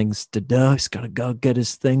lots of things to do. He's got to go get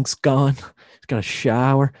his things gone. He's got to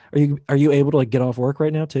shower. Are you able to like get off work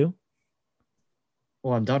right now too?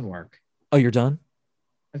 Well, I'm done work. Oh, you're done?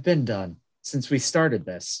 I've been done since we started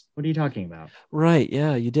this. What are you talking about? Right.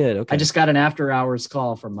 Yeah, you did. Okay. I just got an after hours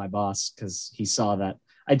call from my boss because he saw that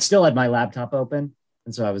I'd still had my laptop open.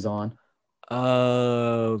 And so I was on.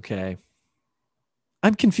 Okay.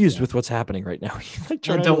 I'm confused Yeah. with what's happening right now.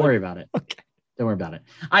 Don't worry about it. Okay. Don't worry about it.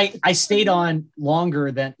 I stayed on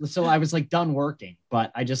longer than, so I was like done working,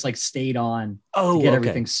 but I just like stayed on Oh, to get okay.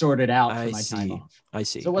 everything sorted out for I my see. time off. I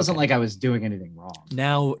see. So it wasn't Okay. like I was doing anything wrong.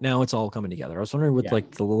 Now it's all coming together. I was wondering with Yeah. like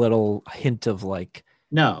the little hint of like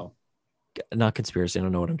No, not conspiracy. I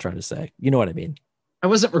don't know what I'm trying to say. You know what I mean? I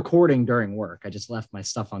wasn't recording during work. I just left my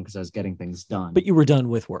stuff on because I was getting things done. But you were done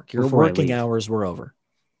with work. Your Before I working leave. hours were over.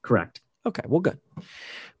 Correct. Okay, well, good.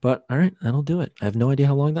 But all right, that'll do it. I have no idea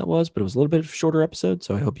how long that was, but it was a little bit of a shorter episode.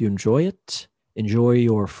 So I hope you enjoy it. Enjoy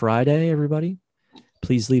your Friday, everybody.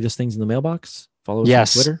 Please leave us things in the mailbox. Follow us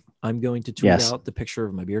Yes. on Twitter. I'm going to tweet Yes. out the picture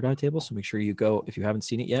of my beer dye table. So make sure you go, if you haven't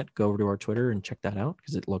seen it yet, go over to our Twitter and check that out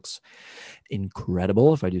because it looks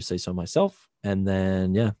incredible, if I do say so myself. And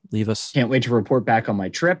then, yeah, leave us. Can't wait to report back on my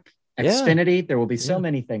trip. Yeah. Xfinity. There will be so Yeah.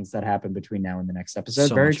 many things that happen between now and the next episode.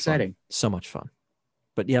 So Very much fun. exciting. So much fun.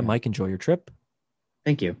 But yeah, Yeah. Mike, enjoy your trip.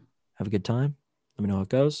 Thank you. Have a good time. Let me know how it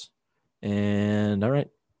goes. And all right,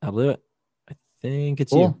 I'll do it. I think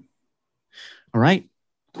it's Cool. you. All right.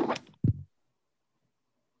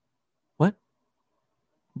 What?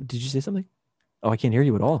 Did you say something? Oh, I can't hear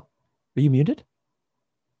you at all. Are you muted?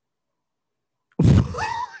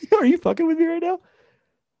 Are you fucking with me right now?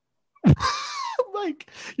 Mike,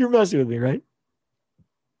 you're messing with me, right?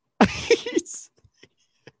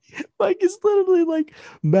 Mike is literally like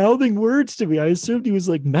mouthing words to me. I assumed he was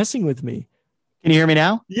like messing with me. Can you hear me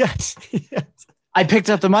now? Yes. Yes. I picked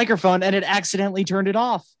up the microphone and it accidentally turned it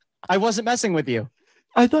off. I wasn't messing with you.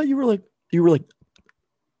 I thought you were like,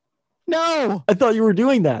 No. I thought you were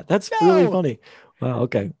doing that. That's really No. funny. Wow.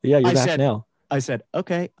 Okay. Yeah, you're I back said- now. I said,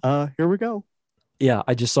 okay, here we go. Yeah,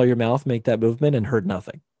 I just saw your mouth make that movement and heard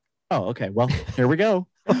nothing. Oh, okay. Well, here we go.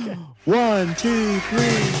 1, 2, 3,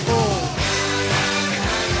 4.